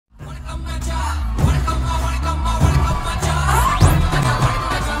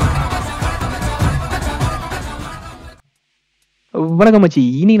வணக்கம் மச்சி.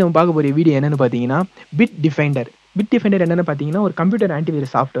 இனி நம்ம பார்க்க போற வீடியோ என்னன்னு பார்த்தீங்கன்னா, BITDEFINDER. BITDEFINDER என்னன்னு பார்த்தீங்கன்னா, ஒரு கம்ப்யூட்டர்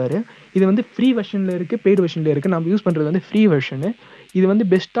ஆன்டிவைரஸ் சாஃப்ட்வேர். இது வந்து ஃப்ரீ வெர்ஷன்ல இருக்கு, பெய்ட் வெர்ஷன்ல இருக்கு. நம்ம யூஸ் பண்றது வந்து ஃப்ரீ வெர்ஷன். இது வந்து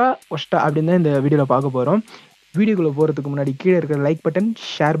பெஸ்ட்டா, வொர்ஸ்ட்டா அப்படின்னு தான் இந்த வீடியோல பார்க்க போறோம். வீடியோக்குள்ள போறதுக்கு முன்னாடி கீழ இருக்கிற like button,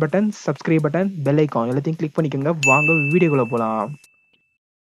 share button, subscribe button, bell icon எல்லாத்தையும் கிளிக் பண்ணிக்கோங்க. வாங்க வீடியோக்குள்ள போலாம்.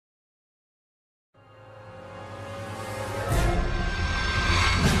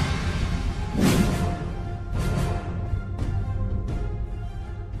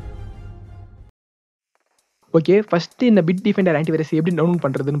 ஓகே. ஃபர்ஸ்ட்டு இந்த BITDEFINDER ஆன்டிவைரஸ் எப்படி டவுன்லோட்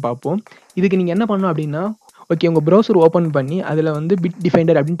பண்றதுன்னு பார்ப்போம். இதுக்கு நீங்க என்ன பண்ணணும் அப்படின்னா, ஓகே உங்க ப்ரௌசர் ஓப்பன் பண்ணி அதில வந்து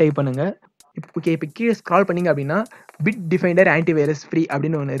BITDEFINDER அப்படின்னு டைப் பண்ணுங்க. ஓகே இப்ப கீழ ஸ்க்ரால் பண்ணீங்க அப்படின்னா, BITDEFINDER ஆன்டிவைரஸ் ஃப்ரீ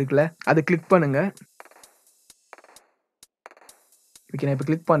அப்படின்னு ஒண்ணு இருக்குல்ல. அத கிளிக் பண்ணுங்க. ஓகே நான் இப்ப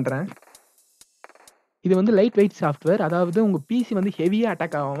கிளிக் பண்றேன். இது வந்து லைட் வெயிட் சாஃப்ட்வேர். அதாவது உங்க பிசி வந்து ஹெவியா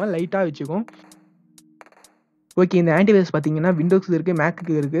அட்டாக் ஆகாம லைட்டா வச்சுக்கும். ஓகே இந்த ஆன்டிவைரஸ் பார்த்தீங்கன்னா, விண்டோஸ்க்கு இருக்கு,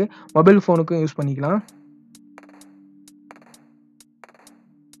 மேக்குக்கு இருக்கு, மொபைல் ஃபோனுக்கும் யூஸ் பண்ணிக்கலாம்.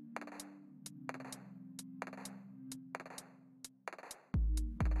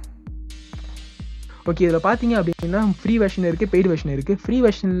 ஓகே இதில பார்த்தீங்க அப்படின்னா, ஃப்ரீ வெர்ஷன் இருக்கு, பெய்ட் வெர்ஷன் இருக்கு. ஃப்ரீ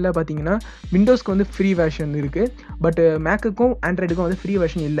வெர்ஷன்ல பார்த்தீங்கன்னா, விண்டோஸ்க்கு வந்து ஃப்ரீ வெர்ஷன் இருக்கு. பட் மேக்குக்கும், ஆண்ட்ராய்டுக்கும் வந்து ஃப்ரீ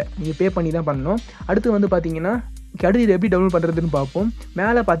வெர்ஷன் இல்ல. நீங்க பே பண்ணி தான் பண்ணணும். அடுத்து வந்து பார்த்தீங்கன்னா, அடுத்து இத எப்படி டவுன்லோட் பண்றதுன்னு பார்ப்போம்.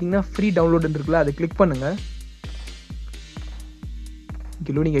 மேல பார்த்தீங்கன்னா, ஃப்ரீ டவுன்லோட்ன்னு இருக்குல்ல, அத கிளிக் பண்ணுங்க.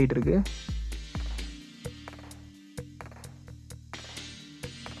 ஓகே லோடிங் ஆயிட்டு இருக்கு.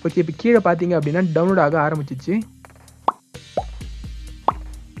 ஓகே இப்ப கீழ பார்த்தீங்க அப்படின்னா, டவுன்லோட் ஆக ஆரம்பிச்சுச்சு.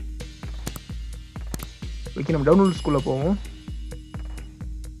 ஓகே நம்ம டவுன்லோட்ஸ்குள்ள போவோம்.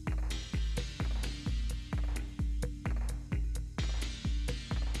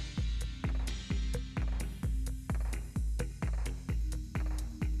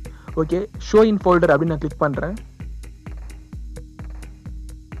 ஓகே ஷோ இன் ஃபோல்டர் அப்படின்னு நான் கிளிக் பண்றேன்.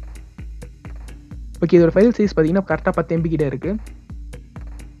 ஓகே இதோட ஃபைல் சைஸ் பார்த்தீங்கன்னா, கரெக்ட்டா 10 MB கிட்ட இருக்கு.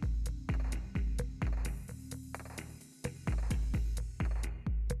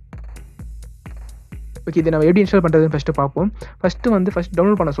 ஓகே இத நம்ம எப்படி இன்ஸ்டால் பண்றதுன்னு ஃபர்ஸ்ட் பார்ப்போம். ஃபர்ஸ்ட்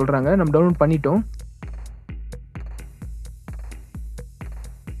டவுன்லோட் பண்ண சொல்றாங்க. நம்ம டவுன்லோட் பண்ணிட்டோம்.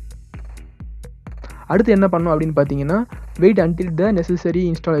 அடுத்து என்ன பண்ணணும் அப்படின்னு பார்த்தீங்கன்னா, wait until the necessary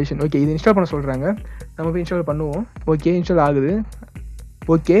installation. Okay இது இன்ஸ்டால் பண்ண சொல்றாங்க. நம்ம போய் இன்ஸ்டால் பண்ணுவோம். ஓகே இன்ஸ்டால் ஆகுது.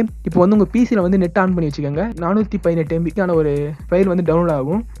 ஓகே இப்போ வந்து உங்க பிசில வந்து நெட் ஆன் பண்ணி வச்சுக்கோங்க. 418 MBக்கான ஒரு ஃபைல் வந்து டவுன்லோட்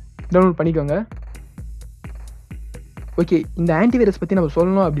ஆகும். டவுன்லோட் பண்ணிக்கோங்க. ஓகே இந்த ஆன்டிவைரஸ் பத்தி நம்ம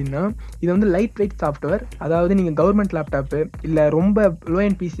சொல்லணும் அப்படின்னா, இது வந்து லைட் வெயிட் சாஃப்ட்வேர். அதாவது நீங்க கவர்மெண்ட் லேப்டாப் இல்ல ரொம்ப லோ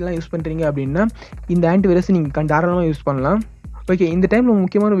எண்ட் பிசிலாம் யூஸ் பண்றீங்க அப்படின்னா, இந்த ஆன்டிவைரஸ் நீங்க தாராளமா யூஸ் பண்ணலாம். ஓகே இந்த டைம்ல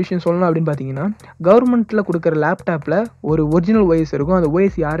முக்கியமான விஷயம் சொல்லணும் அப்படின்னு பார்த்தீங்கன்னா, கவர்மெண்ட்ல குடுக்குற லேப்டாப்ல ஒரு ஒரிஜினல் ஓஎஸ் இருக்கும். அந்த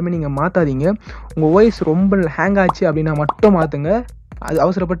ஓஎஸ் யாருமே நீங்க மாத்தாதீங்க. உங்க ஓஎஸ் ரொம்ப ஹேங் ஆச்சு அப்படின்னா மட்டும் மாத்துங்க. அது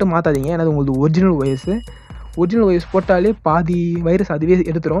அவசரப்பட்டு மாத்தாதீங்க. ஏன்னா அது உங்களுது ஒரிஜினல் ஓஎஸ். ஒரிஜினல் ஓஎஸ் போட்டாலே பாதி வைரஸ் அதுவே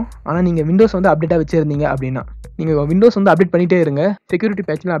எடுத்துரும். ஆனா நீங்க விண்டோஸ் வந்து அப்டேட்டா வச்சிருந்தீங்க அப்படின்னா, நீங்க விண்டோஸ் வந்து அப்டேட் பண்ணிட்டே இருங்க. செக்யூரிட்டி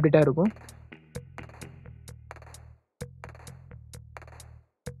பேட்ச்லாம் அப்டேட்டா இருக்கும்.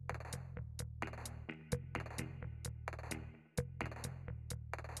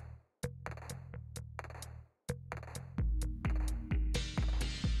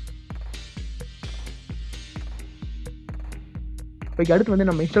 ஓகே அடுத்து வந்து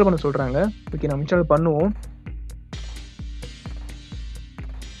நம்ம இன்ஸ்டால் பண்ண சொல்றாங்க. ஓகே நம்ம இன்ஸ்டால் பண்ணுவோம்.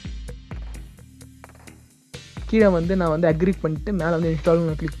 கீழ வந்து நான் வந்து அக்ரி பண்ணிட்டு மேல வந்து இன்ஸ்டால்னு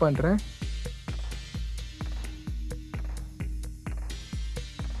நான் கிளிக் பண்றேன்.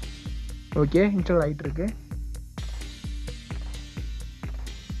 ஓகே இன்ஸ்டால் ஆயிட்டு இருக்கு.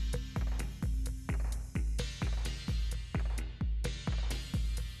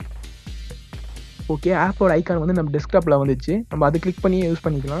 ஓகே ஆப்போட ஐகான் வந்து நம்ம டெஸ்க்டாப்ல வந்துச்சு. நம்ம அதை கிளிக் பண்ணி யூஸ்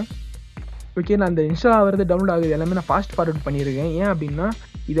பண்ணிக்கலாம். ஓகே நான் அந்த இன்ஸ்டால் ஆகிறது, டவுன்லோட் ஆகுது எல்லாமே நான் ஃபாஸ்ட் ஃபார்வர்ட் பண்ணியிருக்கேன். ஏன் அப்படின்னா,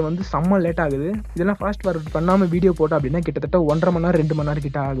 இது வந்து செம்ம லேட் ஆகுது. இதெல்லாம் ஃபாஸ்ட் ஃபார்வர்ட் பண்ணாம வீடியோ போட்டோம் அப்படின்னா, கிட்டத்தட்ட 1.5 மணி நேரம் 2 மணி நேரம்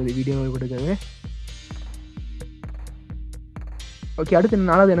கிட்ட ஆகுது வீடியோ எடுக்கிறது. ஓகே அடுத்து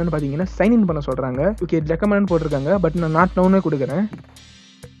 4வது என்னன்னு பார்த்தீங்கன்னா, சைன் இன் பண்ண சொல்றாங்க. ஓகே ரெக்கமெண்ட் போட்டிருக்காங்க. பட் நான் நாட் நவுன்னு கொடுக்குறேன்.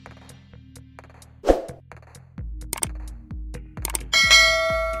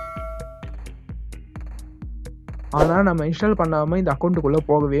 ஆனா நம்ம இன்ஸ்டால் பண்ணாம இந்த அக்கவுண்ட்டுக்குள்ள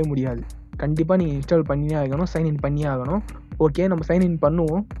போகவே முடியாது. கண்டிப்பா நீங்க இன்ஸ்டால் பண்ணியே ஆகணும். சைன் இன் பண்ணியே ஆகணும். ஓகே நம்ம சைன் இன்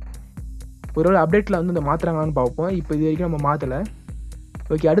பண்ணுவோம். ஒருவேளை அப்டேட்ல வந்து இந்த மாத்துறாங்களான்னு பார்ப்போம். இப்போ இது வரைக்கும் நம்ம மாத்தல.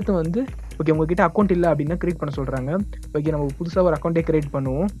 ஓகே அடுத்து வந்து ஓகே உங்ககிட்ட அக்கவுண்ட் இல்ல அப்படின்னா கிரியேட் பண்ண சொல்றாங்க. ஓகே நம்ம புதுசா ஒரு அக்கவுண்டே கிரியேட்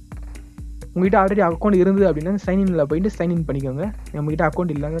பண்ணுவோம். உங்ககிட்ட ஆல்ரெடி அக்கவுண்ட் இருந்தது அப்படின்னா சைன் இன்ல போயிட்டு சைன் இன் பண்ணிக்கோங்க. நம்மகிட்ட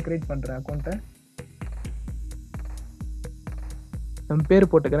அக்கவுண்ட் இல்லங்க கிரியேட் பண்றேன் அக்கவுண்ட்டை. நம்ம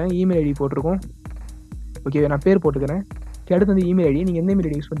பேர் போட்டுக்கிறேன். இமெயில் ஐடி போட்டிருக்கோம். ஓகே நான் பேர் போட்டுக்கிறேன். அடுத்து வந்து இமெயில் ஐடி. நீங்கள் எந்த இமெயில்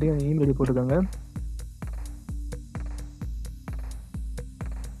ஐடி யூஸ் பண்ணுறீங்க அந்த இமெயில் ஐடி போட்டுக்கோங்க.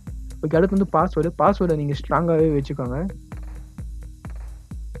 ஓகே, அடுத்து வந்து பாஸ்வேர்டை நீங்கள் ஸ்ட்ராங்காகவே வச்சுக்கோங்க.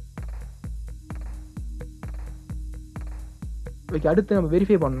 ஓகே, அடுத்து நம்ம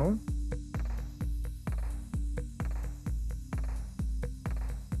வெரிஃபை பண்ணணும்.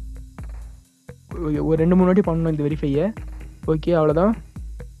 ஒரு 2-3 வாட்டி பண்ணணும் இந்த வெரிஃபையை. ஓகே, அவ்வளோதான்.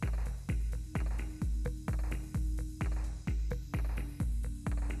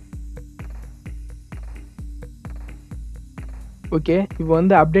 ஓகே, இப்போ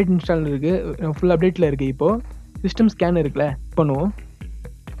வந்து அப்டேட் இன்ஸ்டால் இருக்குது, ஃபுல் அப்டேட்டில் இருக்குது. இப்போது சிஸ்டம் ஸ்கேன் இருக்குல்ல, பண்ணுவோம்.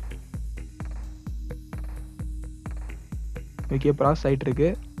 ஓகே, ப்ராசஸ் ஆகிட்டு இருக்கு.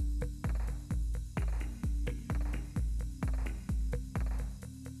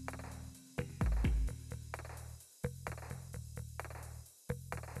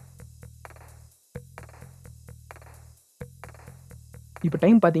 இப்போ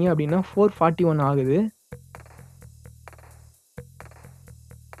டைம் பார்த்தீங்க அப்படின்னா 4:41 ஆகுது.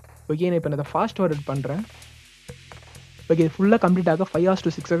 ஓகே, நான் இப்போ நான் ஃபாஸ்ட் ஃபார்வர்ட் பண்ணுறேன். ஓகே, இது ஃபுல்லாக கம்ப்ளீட் ஆக 5 hours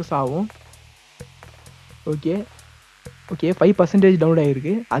to 6 hours ஆகும். ஓகே 5% டவுன்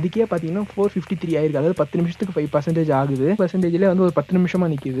ஆகிருக்கு. அதுக்கே பார்த்தீங்கன்னா 4:53 ஆயிருக்கு. அதாவது 10 நிமிஷத்துக்கு 5% ஆகுது. பர்சன்டேஜில் வந்து ஒரு 10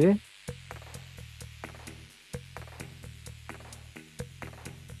 நிமிஷமாக நிற்கிது.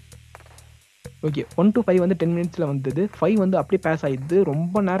 ஓகே, 1 to 5 வந்து 10 minutesல வந்தது. 5 வந்து அப்படியே பாஸ் ஆகிடுது.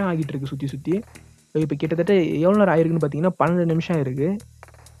 ரொம்ப நேரம் ஆகிட்டு இருக்கு சுற்றி. இப்போ கிட்டத்தட்ட எவ்வளோ நேரம் ஆயிருக்குன்னு பார்த்தீங்கன்னா 12 நிமிஷம் ஆயிருக்கு.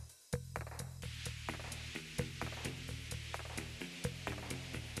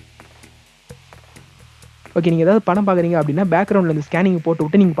 ஓகே, நீங்கள் ஏதாவது படம் பார்க்குறீங்க அப்படின்னா பேக்ரவுண்டில் இந்த ஸ்கேனிங் போட்டு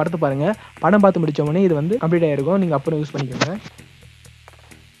விட்டு நீங்கள் படத்தை பாருங்கள். படம் பார்த்து முடித்தோடனே இது வந்து கம்ப்ளீட் ஆகிருக்கும். நீங்கள் அப்புறம் யூஸ் பண்ணிக்கோங்க.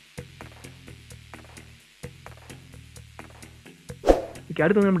 ஓகே,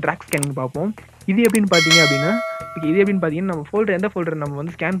 அடுத்து வந்து நம்ம ட்ராக் ஸ்கேனிங் பார்ப்போம். இது எப்படின்னு பார்த்தீங்கன்னா நம்ம ஃபோல்டர் எந்த ஃபோல்டர் நம்ம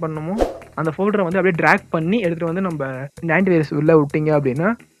வந்து ஸ்கேன் பண்ணணுமோ அந்த ஃபோல்டரை வந்து அப்படியே ட்ராக் பண்ணி எடுத்துகிட்டு வந்து நம்ம இந்த ஆன்டிவைரஸ் உள்ளே விட்டிங்க அப்படின்னா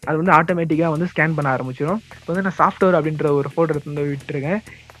அது வந்து ஆட்டோமேட்டிக்காக வந்து ஸ்கேன் பண்ண ஆரம்பிச்சிடும். இப்போ வந்து நான் சாஃப்ட்வேர் அப்படின்ற ஒரு ஃபோல்டர் வந்து விட்டுருக்கேன்.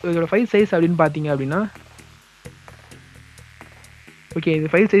 இதோட ஃபைல் சைஸ் அப்படின்னு பார்த்தீங்க அப்படின்னா ஓகே, இது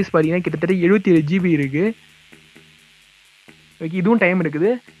ஃபைல் சைஸ் பார்த்தீங்கன்னா கிட்டத்தட்ட 77 GB இருக்குது. ஓகே, இதுவும் டைம் இருக்குது.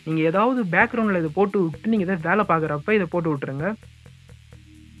 நீங்கள் ஏதாவது பேக்ரவுண்டில் இதை போட்டு விட்டு நீங்கள் எதாவது வேலை பார்க்குறப்ப இதை போட்டு விட்டுருங்க.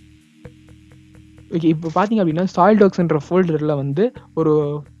 ஓகே, இப்போ பார்த்தீங்க அப்படின்னா சாலிட்வொர்க்ஸ்ன்ற ஃபோல்டரில் வந்து ஒரு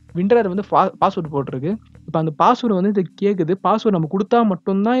விண்டர் வந்து பாஸ்வேர்டு போட்டிருக்கு. இப்போ அந்த பாஸ்வேர்டு வந்து இது கேட்குது. பாஸ்வேர்டு நம்ம கொடுத்தா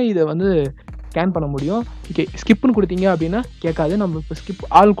மட்டும்தான் இதை வந்து ஸ்கேன் பண்ண முடியும். ஓகே, ஸ்கிப்னு கொடுத்தீங்க அப்படின்னா கேட்காது. நம்ம இப்போ ஸ்கிப்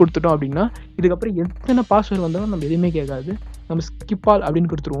ஆல் கொடுத்துட்டோம் அப்படின்னா இதுக்கப்புறம் எத்தனை பாஸ்வேர்டு வந்தாலும் நம்ம எதுவுமே கேட்காது. நம்ம ஸ்கிப் ஆல் அப்படின்னு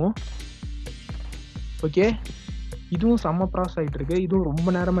கொடுத்துருவோம். ஓகே, இதுவும் செம்ம ப்ராசஸ் ஆகிட்டு இருக்கு. இதுவும் ரொம்ப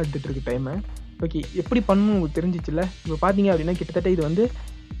நேரமாக எடுத்துகிட்டு இருக்கு டைமை. ஓகே, எப்படி பண்ணணும் உங்களுக்கு தெரிஞ்சிச்சுல்ல. இப்போ பார்த்தீங்க அப்படின்னா கிட்டத்தட்ட இது வந்து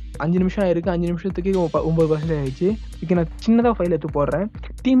 5 நிமிஷம் ஆயிருக்கு. 5 நிமிஷத்துக்கு 9% ஆயிடுச்சு. ஓகே, நான் சின்னதாக ஃபைல் எடுத்து போடுறேன்.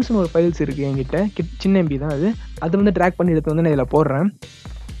 டீம்ஸ்னு ஒரு ஃபைல்ஸ் இருக்குது என்கிட்ட. சின்ன எம்பி தான் அது. அதை வந்து ட்ராக் பண்ணி எடுத்து வந்து நான் இதில் போடுறேன்.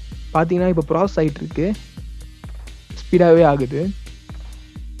 பார்த்தீங்கன்னா இப்போ ப்ராசஸ் ஆகிட்டு இருக்கு. ஸ்பீடாகவே ஆகுது.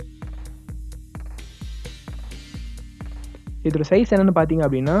 இதோட சைஸ் என்னென்னு பார்த்தீங்க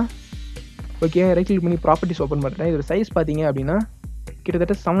அப்படின்னா ஓகே, ரைட் கிளிக் பண்ணி ப்ராப்பர்ட்டிஸ் ஓப்பன் பண்ணுறேன். இதோட சைஸ் பார்த்தீங்க அப்படின்னா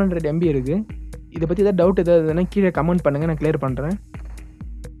கிட்டத்தட்ட 700 MB இருக்குது. இதை பற்றி ஏதாவது டவுட் எதாவதுன்னா கீழே கமெண்ட் பண்ணுங்கள், நான் கிளியர் பண்ணுறேன்.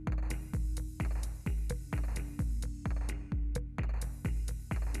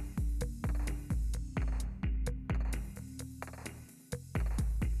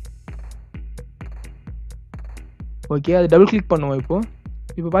 ஓகே, அது டபுள் கிளிக் பண்ணுவோம்.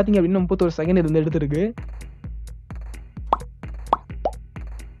 இப்போ பார்த்தீங்க அப்படின்னா 31 செகண்ட் இது வந்து எடுத்துருக்கு.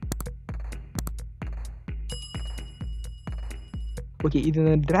 ஓகே, இது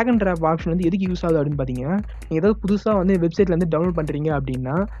ட்ராக் அண்ட் ட்ராப் ஆப்ஷன் வந்து எதுக்கு யூஸ் ஆகுது அப்படின்னு பார்த்தீங்கன்னா நீங்கள் ஏதாவது புதுசாக வந்து வெப்சைட்லேருந்து டவுன்லோட் பண்ணுறீங்க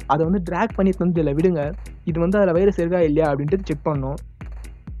அப்படின்னா அதை வந்து ட்ராக் பண்ணி வந்து இதில் விடுங்க. இது வந்து அதில் வைரஸ் இருக்கா இல்லையா அப்படின்ட்டு செக் பண்ணணும்.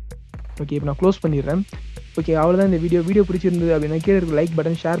 ஓகே, இப்போ நான் க்ளோஸ் பண்ணிடுறேன். ஓகே, அவ்வளோதான் இந்த வீடியோ பிடிச்சிருந்தது அப்படின்னா கீழே இருக்க like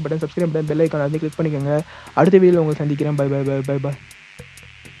button, share button, subscribe button, bell icon அதை கிளிக் பண்ணிக்கோங்க. அடுத்த வீடியோவில் உங்களை சந்திக்கிறேன். பை.